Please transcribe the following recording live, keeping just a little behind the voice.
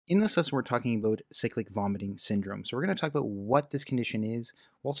In this lesson, we're talking about cyclic vomiting syndrome. So we're going to talk about what this condition is.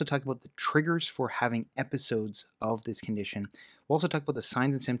 We'll also talk about the triggers for having episodes of this condition. We'll also talk about the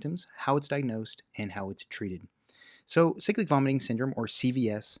signs and symptoms, how it's diagnosed, and how it's treated. So cyclic vomiting syndrome, or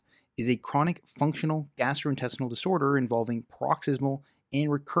CVS, is a chronic functional gastrointestinal disorder involving paroxysmal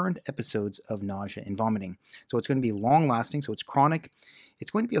and recurrent episodes of nausea and vomiting. So it's going to be long-lasting, so it's chronic.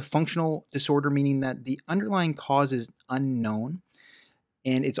 It's going to be a functional disorder, meaning that the underlying cause is unknown.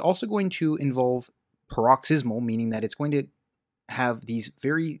 And it's also going to involve paroxysmal, meaning that it's going to have these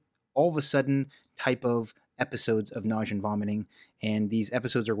very all of a sudden type of episodes of nausea and vomiting, and these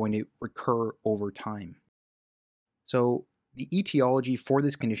episodes are going to recur over time. So the etiology for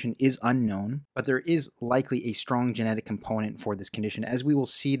this condition is unknown, but there is likely a strong genetic component for this condition. As we will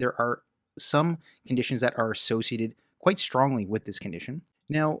see, there are some conditions that are associated quite strongly with this condition.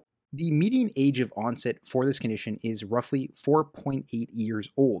 Now, the median age of onset for this condition is roughly 4.8 years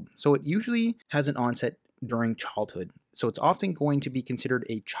old. So it usually has an onset during childhood. So it's often going to be considered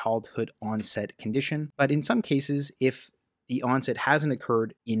a childhood onset condition. But in some cases, if the onset hasn't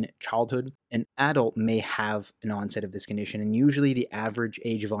occurred in childhood, an adult may have an onset of this condition. And usually the average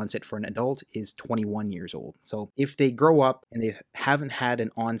age of onset for an adult is 21 years old. So if they grow up and they haven't had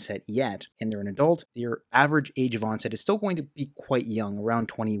an onset yet and they're an adult, their average age of onset is still going to be quite young, around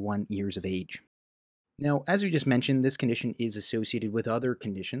 21 years of age. Now, as we just mentioned, this condition is associated with other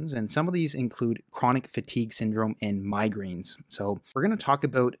conditions, and some of these include chronic fatigue syndrome and migraines. So we're going to talk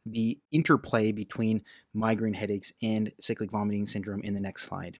about the interplay between migraine headaches and cyclic vomiting syndrome in the next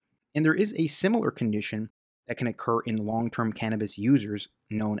slide. And there is a similar condition that can occur in long-term cannabis users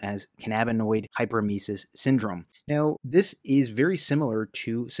known as cannabinoid hyperemesis syndrome. Now, this is very similar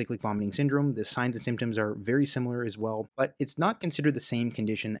to cyclic vomiting syndrome. The signs and symptoms are very similar as well, but it's not considered the same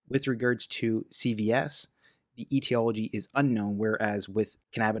condition. With regards to CVS, the etiology is unknown, whereas with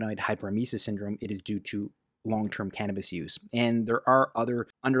cannabinoid hyperemesis syndrome, it is due to long-term cannabis use. And there are other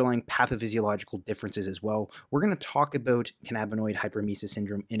underlying pathophysiological differences as well. We're going to talk about cannabinoid hyperemesis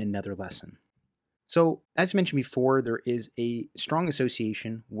syndrome in another lesson. So, as mentioned before, there is a strong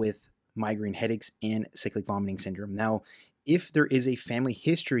association with migraine headaches and cyclic vomiting syndrome. Now, if there is a family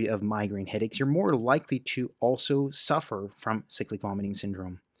history of migraine headaches, you're more likely to also suffer from cyclic vomiting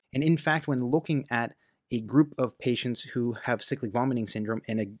syndrome. And in fact, when looking at a group of patients who have cyclic vomiting syndrome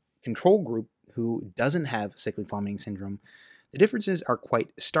and a control group who doesn't have cyclic vomiting syndrome, the differences are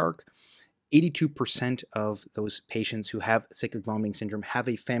quite stark. 82% of those patients who have cyclic vomiting syndrome have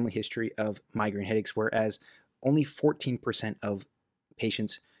a family history of migraine headaches, whereas only 14% of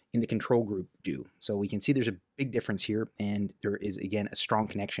patients in the control group do. So we can see there's a big difference here, and there is, again, a strong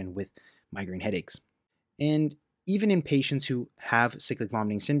connection with migraine headaches. And even in patients who have cyclic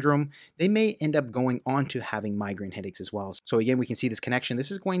vomiting syndrome, they may end up going on to having migraine headaches as well. So again, we can see this connection.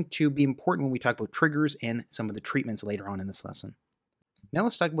 This is going to be important when we talk about triggers and some of the treatments later on in this lesson. Now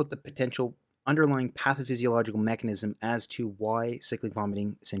let's talk about the potential underlying pathophysiological mechanism as to why cyclic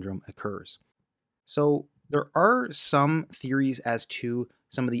vomiting syndrome occurs. So there are some theories as to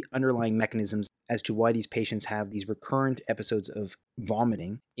some of the underlying mechanisms as to why these patients have these recurrent episodes of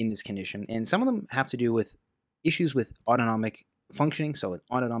vomiting in this condition. And some of them have to do with issues with autonomic functioning, so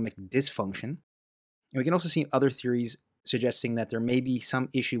autonomic dysfunction. And we can also see other theories suggesting that there may be some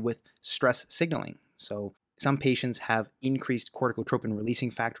issue with stress signaling. So some patients have increased corticotropin releasing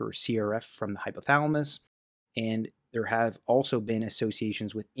factor, or CRF, from the hypothalamus, and there have also been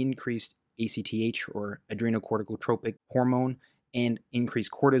associations with increased ACTH, or adrenocorticotropic hormone, and increased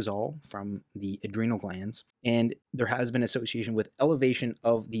cortisol from the adrenal glands. And there has been association with elevation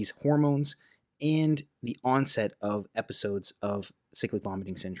of these hormones and the onset of episodes of cyclic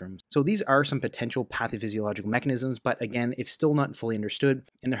vomiting syndrome. So these are some potential pathophysiological mechanisms, but again, it's still not fully understood.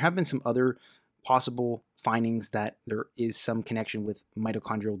 And there have been some other possible findings that there is some connection with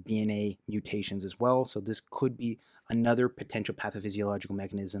mitochondrial DNA mutations as well. So this could be another potential pathophysiological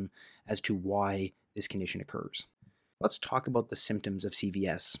mechanism as to why this condition occurs. Let's talk about the symptoms of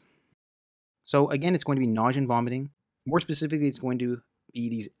CVS. So again, it's going to be nausea and vomiting. More specifically, it's going to be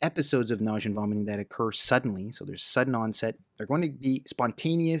these episodes of nausea and vomiting that occur suddenly. So there's sudden onset. They're going to be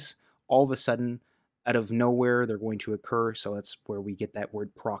spontaneous, all of a sudden, out of nowhere, they're going to occur. So that's where we get that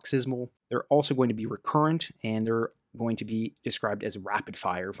word paroxysmal. They're also going to be recurrent, and they're going to be described as rapid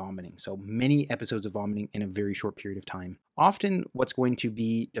fire vomiting. So many episodes of vomiting in a very short period of time. Often what's going to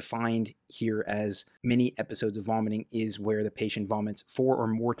be defined here as many episodes of vomiting is where the patient vomits 4 or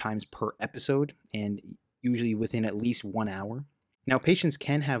more times per episode, and usually within at least 1 hour. Now, patients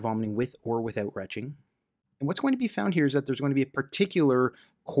can have vomiting with or without retching. And what's going to be found here is that there's going to be a particular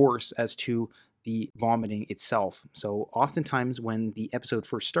course as to the vomiting itself. So oftentimes when the episode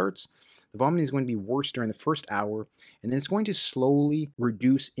first starts, the vomiting is going to be worse during the first hour, and then it's going to slowly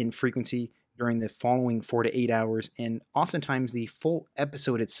reduce in frequency during the following 4 to 8 hours. And oftentimes the full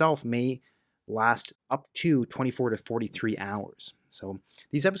episode itself may last up to 24 to 43 hours. So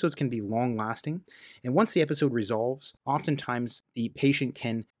these episodes can be long lasting. And once the episode resolves, oftentimes the patient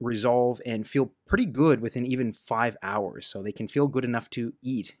can resolve and feel pretty good within even 5 hours. So they can feel good enough to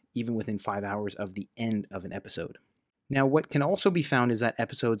eat even within 5 hours of the end of an episode. Now, what can also be found is that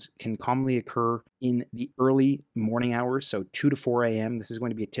episodes can commonly occur in the early morning hours, so 2 to 4 a.m. This is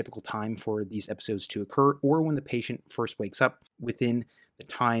going to be a typical time for these episodes to occur, or when the patient first wakes up within the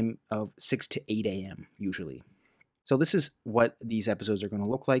time of 6 to 8 a.m. usually. So this is what these episodes are going to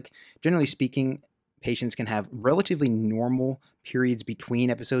look like. Generally speaking, patients can have relatively normal periods between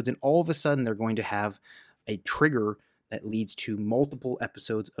episodes, and all of a sudden they're going to have a trigger that leads to multiple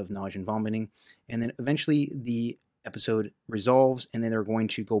episodes of nausea and vomiting, and then eventually the episode resolves, and then they're going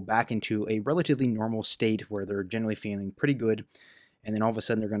to go back into a relatively normal state where they're generally feeling pretty good, and then all of a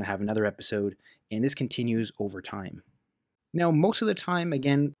sudden they're going to have another episode, and this continues over time. Now, most of the time,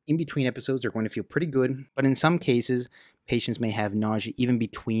 again, in between episodes, they're going to feel pretty good, but in some cases, patients may have nausea even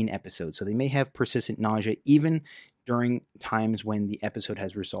between episodes, so they may have persistent nausea even during times when the episode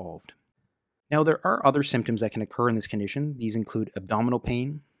has resolved. Now, there are other symptoms that can occur in this condition. These include abdominal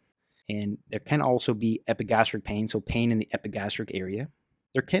pain, and there can also be epigastric pain, so pain in the epigastric area.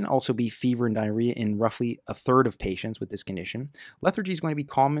 There can also be fever and diarrhea in roughly a third of patients with this condition. Lethargy is going to be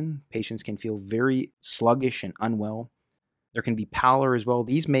common. Patients can feel very sluggish and unwell. There can be pallor as well.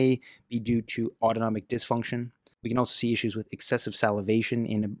 These may be due to autonomic dysfunction. We can also see issues with excessive salivation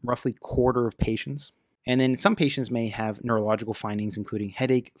in a roughly quarter of patients. And then some patients may have neurological findings, including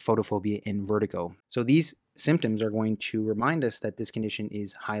headache, photophobia, and vertigo. So these symptoms are going to remind us that this condition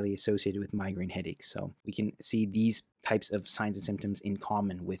is highly associated with migraine headaches. So we can see these types of signs and symptoms in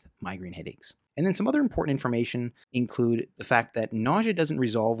common with migraine headaches. And then some other important information include the fact that nausea doesn't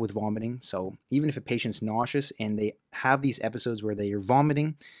resolve with vomiting. So even if a patient's nauseous and they have these episodes where they are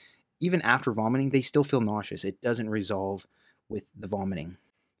vomiting, even after vomiting, they still feel nauseous. It doesn't resolve with the vomiting.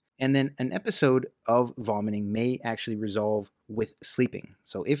 And then an episode of vomiting may actually resolve with sleeping.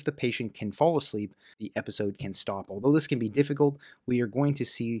 So if the patient can fall asleep, the episode can stop. Although this can be difficult, we are going to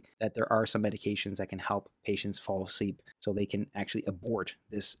see that there are some medications that can help patients fall asleep so they can actually abort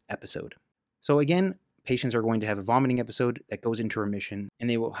this episode. So again, patients are going to have a vomiting episode that goes into remission, and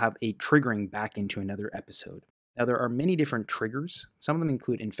they will have a triggering back into another episode. Now, there are many different triggers. Some of them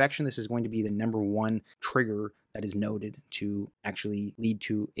include infection. This is going to be the number one trigger that is noted to actually lead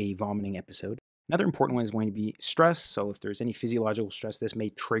to a vomiting episode. Another important one is going to be stress. So if there's any physiological stress, this may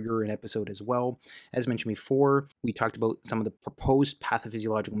trigger an episode as well. As mentioned before, we talked about some of the proposed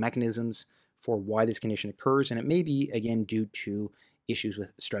pathophysiological mechanisms for why this condition occurs, and it may be, again, due to issues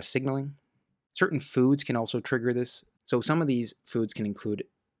with stress signaling. Certain foods can also trigger this. So some of these foods can include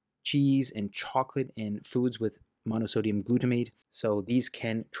cheese and chocolate and foods with monosodium glutamate. So these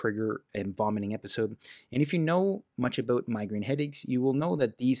can trigger a vomiting episode. And if you know much about migraine headaches, you will know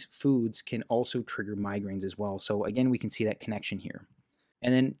that these foods can also trigger migraines as well. So again, we can see that connection here.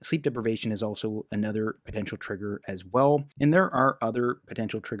 And then sleep deprivation is also another potential trigger as well. And there are other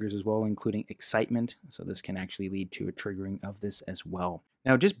potential triggers as well, including excitement. So this can actually lead to a triggering of this as well.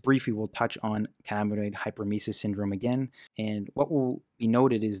 Now, just briefly, we'll touch on cannabinoid hyperemesis syndrome again. And what will be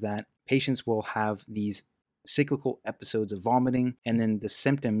noted is that patients will have these cyclical episodes of vomiting, and then the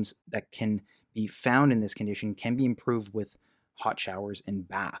symptoms that can be found in this condition can be improved with hot showers and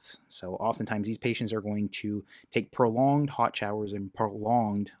baths. So oftentimes these patients are going to take prolonged hot showers and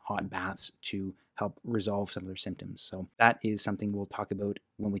prolonged hot baths to help resolve some of their symptoms. So that is something we'll talk about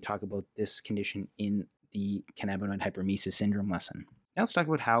when we talk about this condition in the cannabinoid hyperemesis syndrome lesson. Now let's talk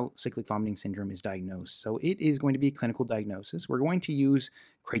about how cyclic vomiting syndrome is diagnosed. So it is going to be a clinical diagnosis. We're going to use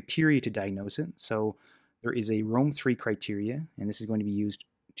criteria to diagnose it. So there is a Rome 3 criteria, and this is going to be used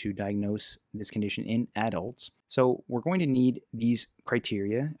to diagnose this condition in adults. So we're going to need these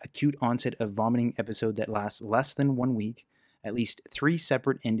criteria: acute onset of vomiting episode that lasts less than 1 week, at least 3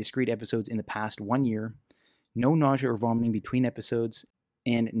 separate and discrete episodes in the past 1 year, no nausea or vomiting between episodes,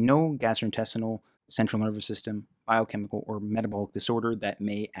 and no gastrointestinal, central nervous system, biochemical, or metabolic disorder that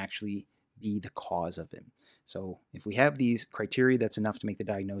may actually be the cause of it. So if we have these criteria, that's enough to make the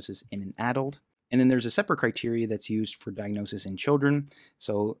diagnosis in an adult. And then there's a separate criteria that's used for diagnosis in children.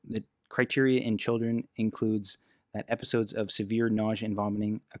 So the criteria in children includes that episodes of severe nausea and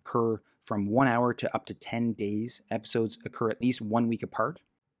vomiting occur from 1 hour to up to 10 days. Episodes occur at least 1 week apart.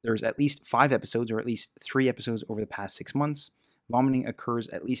 There's at least 5 episodes or at least 3 episodes over the past 6 months. vomiting occurs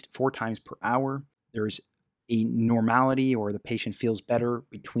at least 4 times per hour. There's a normality, or the patient feels better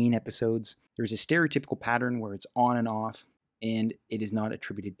between episodes. There's a stereotypical pattern where it's on and off, and it is not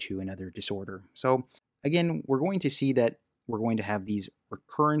attributed to another disorder. So again, we're going to see that we're going to have these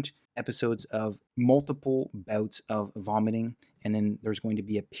recurrent episodes of multiple bouts of vomiting, and then there's going to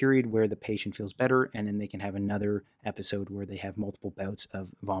be a period where the patient feels better, and then they can have another episode where they have multiple bouts of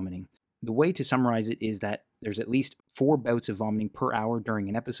vomiting. The way to summarize it is that there's at least 4 bouts of vomiting per hour during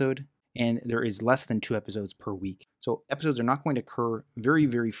an episode, and there is less than 2 episodes per week. So episodes are not going to occur very,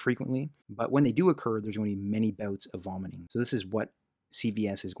 very frequently, but when they do occur, there's going to be many bouts of vomiting. So this is what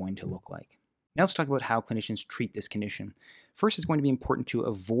CVS is going to look like. Now let's talk about how clinicians treat this condition. First, it's going to be important to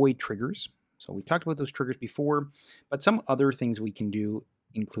avoid triggers. So we talked about those triggers before, but some other things we can do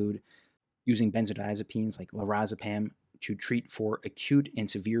include using benzodiazepines like lorazepam to treat for acute and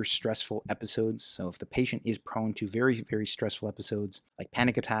severe stressful episodes. So if the patient is prone to very, very stressful episodes like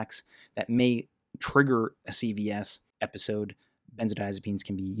panic attacks that may trigger a CVS episode, benzodiazepines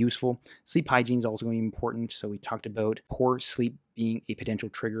can be useful. Sleep hygiene is also going to be important. So we talked about poor sleep being a potential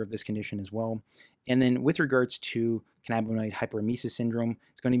trigger of this condition as well. And then with regards to cannabinoid hyperemesis syndrome,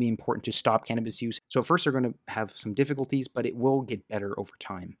 it's going to be important to stop cannabis use. So first they're going to have some difficulties, but it will get better over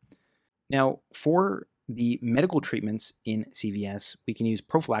time. Now, for the medical treatments in CVS, we can use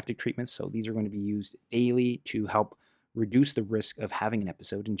prophylactic treatments. So these are going to be used daily to help reduce the risk of having an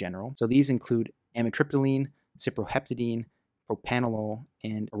episode in general. So these include amitriptyline, cyproheptadine, propranolol,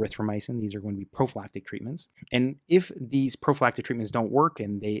 and erythromycin. These are going to be prophylactic treatments. And if these prophylactic treatments don't work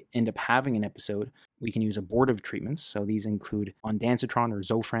and they end up having an episode, we can use abortive treatments. So these include ondansetron or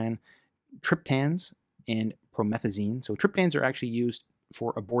Zofran, triptans, and promethazine. So triptans are actually used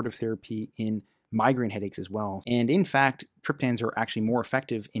for abortive therapy in migraine headaches as well. And in fact, triptans are actually more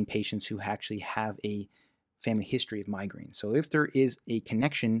effective in patients who actually have a family history of migraine. So if there is a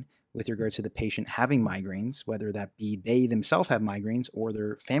connection with regards to the patient having migraines, whether that be they themselves have migraines or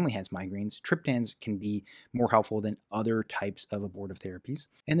their family has migraines, triptans can be more helpful than other types of abortive therapies.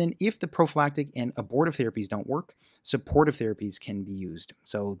 And then if the prophylactic and abortive therapies don't work, supportive therapies can be used.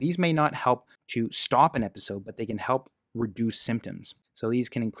 So these may not help to stop an episode, but they can help reduce symptoms. So these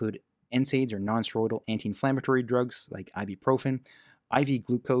can include NSAIDs or non-steroidal anti-inflammatory drugs like ibuprofen, IV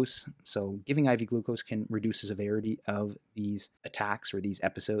glucose. So giving IV glucose can reduce the severity of these attacks or these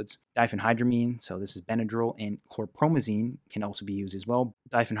episodes. Diphenhydramine, so this is Benadryl, and chlorpromazine can also be used as well.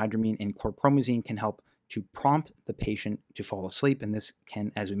 Diphenhydramine and chlorpromazine can help to prompt the patient to fall asleep, and this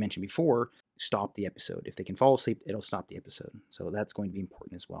can, as we mentioned before, stop the episode. If they can fall asleep, it'll stop the episode. So that's going to be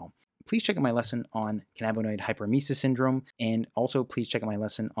important as well. Please check out my lesson on cannabinoid hyperemesis syndrome, and also please check out my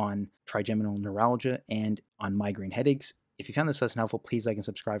lesson on trigeminal neuralgia and on migraine headaches. If you found this lesson helpful, please like and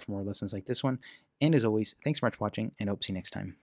subscribe for more lessons like this one. And as always, thanks so much for watching, and I hope to see you next time.